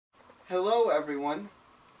Hello everyone.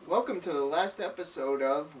 Welcome to the last episode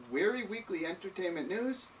of Wehry Weekly Entertainment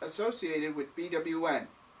News associated with BWN.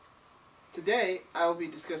 Today I will be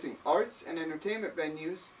discussing arts and entertainment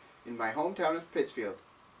venues in my hometown of Pittsfield.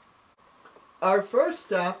 Our first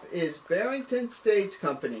stop is Barrington Stage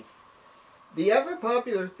Company. The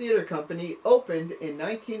ever-popular theater company opened in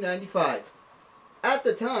 1995. At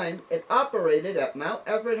the time, it operated at Mount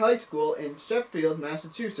Everett High School in Sheffield,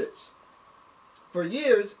 Massachusetts. For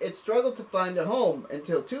years, it struggled to find a home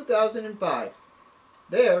until 2005.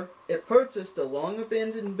 There, it purchased a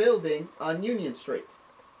long-abandoned building on Union Street.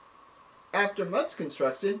 After much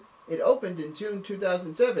construction, it opened in June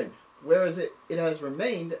 2007, whereas it has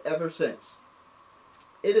remained ever since.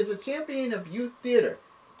 It is a champion of youth theater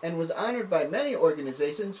and was honored by many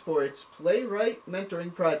organizations for its Playwright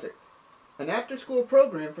Mentoring Project, an after-school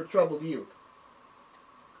program for troubled youth.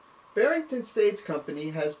 Barrington Stage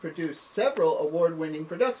Company has produced several award-winning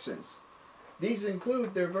productions. These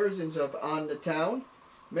include their versions of On the Town,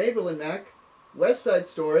 Mabel and Mac, West Side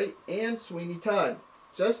Story, and Sweeney Todd,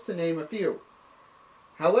 just to name a few.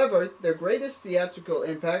 However, their greatest theatrical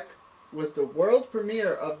impact was the world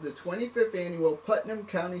premiere of the 25th annual Putnam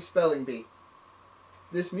County Spelling Bee.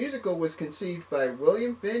 This musical was conceived by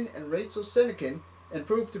William Finn and Rachel Senekin and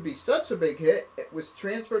proved to be such a big hit it was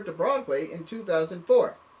transferred to Broadway in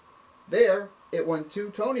 2004. There, it won 2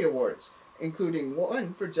 Tony Awards, including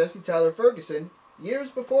one for Jesse Tyler Ferguson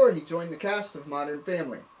years before he joined the cast of Modern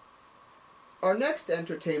Family. Our next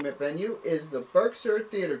entertainment venue is the Berkshire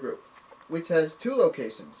Theater Group, which has 2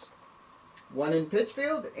 locations, one in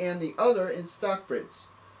Pittsfield and the other in Stockbridge.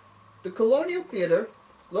 The Colonial Theater,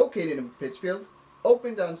 located in Pittsfield,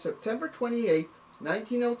 opened on September 28,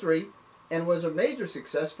 1903, and was a major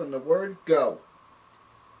success from the word go.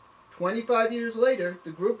 25 years later, the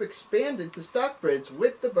group expanded to Stockbridge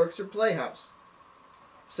with the Berkshire Playhouse.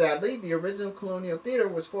 Sadly, the original Colonial Theater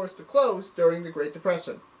was forced to close during the Great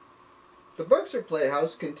Depression. The Berkshire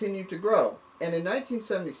Playhouse continued to grow, and in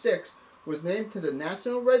 1976 was named to the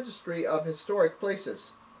National Registry of Historic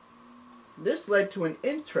Places. This led to an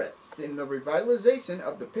interest in the revitalization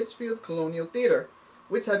of the Pittsfield Colonial Theater,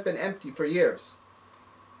 which had been empty for years.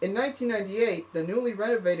 In 1998, the newly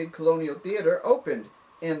renovated Colonial Theater opened,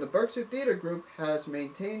 and the Berkshire Theater Group has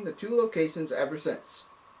maintained the 2 locations ever since.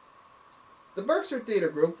 The Berkshire Theater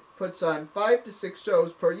Group puts on 5 to 6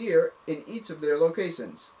 shows per year in each of their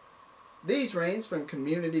locations. These range from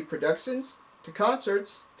community productions to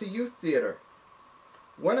concerts to youth theater.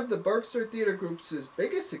 One of the Berkshire Theater Group's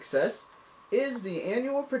biggest success is the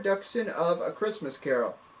annual production of A Christmas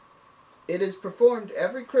Carol. It is performed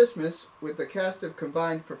every Christmas with a cast of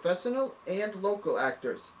combined professional and local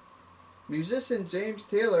actors. Musician James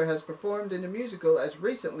Taylor has performed in the musical as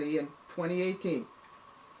recently in 2018.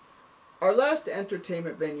 Our last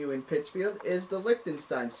entertainment venue in Pittsfield is the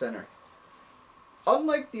Lichtenstein Center.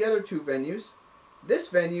 Unlike the other 2 venues, this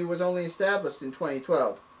venue was only established in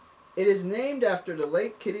 2012. It is named after the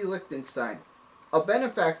late Kitty Lichtenstein, a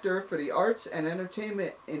benefactor for the arts and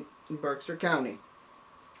entertainment in Berkshire County.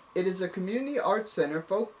 It is a community arts center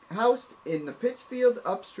housed in the Pittsfield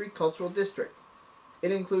Upstreet Cultural District.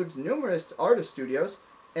 It includes numerous artist studios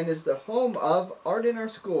and is the home of Art in Our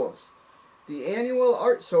Schools, the annual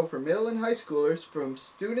art show for middle and high schoolers from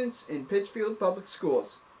students in Pittsfield Public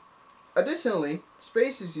Schools. Additionally,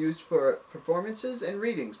 space is used for performances and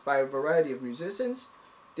readings by a variety of musicians,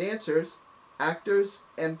 dancers, actors,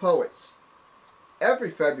 and poets. Every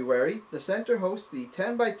February, the center hosts the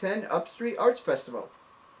 10 by 10 Upstreet Arts Festival.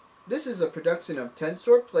 This is a production of 10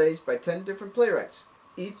 short plays by 10 different playwrights,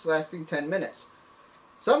 each lasting 10 minutes.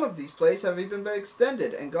 Some of these plays have even been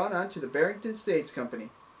extended and gone on to the Barrington Stage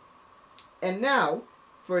Company. And now,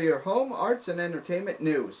 for your home arts and entertainment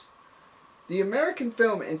news. The American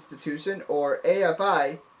Film Institution, or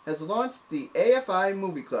AFI, has launched the AFI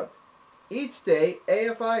Movie Club. Each day,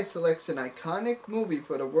 AFI selects an iconic movie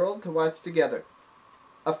for the world to watch together.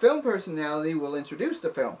 A film personality will introduce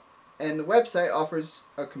the film, and the website offers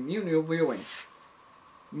a communal viewing.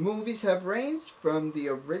 Movies have ranged from the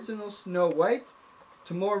original Snow White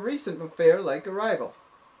to more recent affair like Arrival.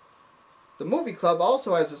 The Movie Club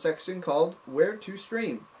also has a section called Where to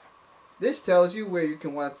Stream. This tells you where you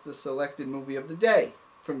can watch the selected movie of the day,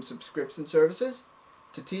 from subscription services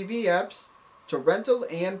to TV apps to rental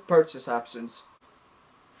and purchase options.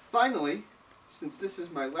 Finally, since this is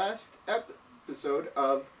my last episode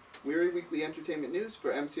of Wehry Weekly Entertainment News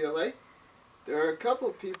for MCLA, there are a couple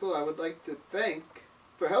of people I would like to thank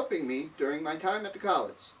for helping me during my time at the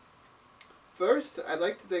college. First, I'd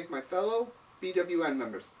like to thank my fellow BWN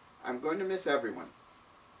members. I'm going to miss everyone.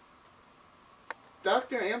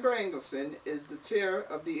 Dr. Amber Engelson is the chair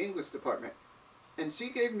of the English department, and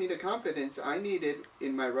she gave me the confidence I needed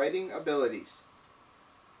in my writing abilities.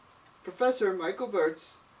 Professor Michael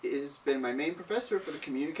Burtz has been my main professor for the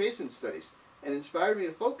communication studies and inspired me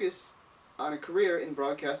to focus on a career in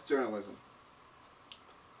broadcast journalism.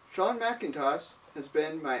 Sean McIntosh has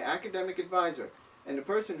been my academic advisor and the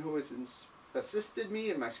person who has assisted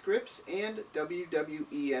me in my scripts and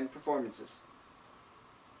WWEN performances.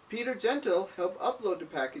 Peter Gentle helped upload the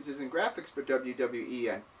packages and graphics for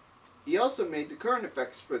WWEN. He also made the current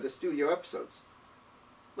effects for the studio episodes.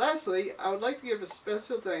 Lastly, I would like to give a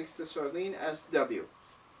special thanks to Charlene S.W.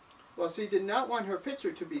 While she did not want her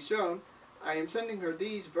picture to be shown, I am sending her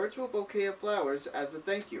these virtual bouquet of flowers as a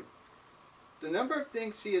thank you. The number of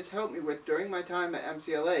things she has helped me with during my time at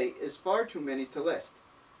MCLA is far too many to list.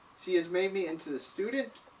 She has made me into the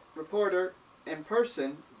student, reporter, and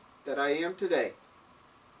person that I am today.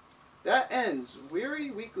 That ends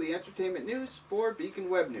Wehry Weekly Entertainment News for Beacon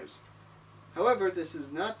Web News. However, this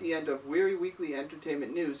is not the end of Wehry Weekly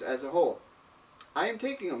Entertainment News as a whole. I am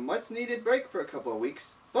taking a much-needed break for a couple of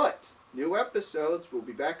weeks, but new episodes will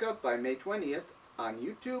be back up by May 20th on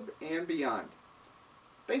YouTube and beyond.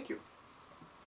 Thank you.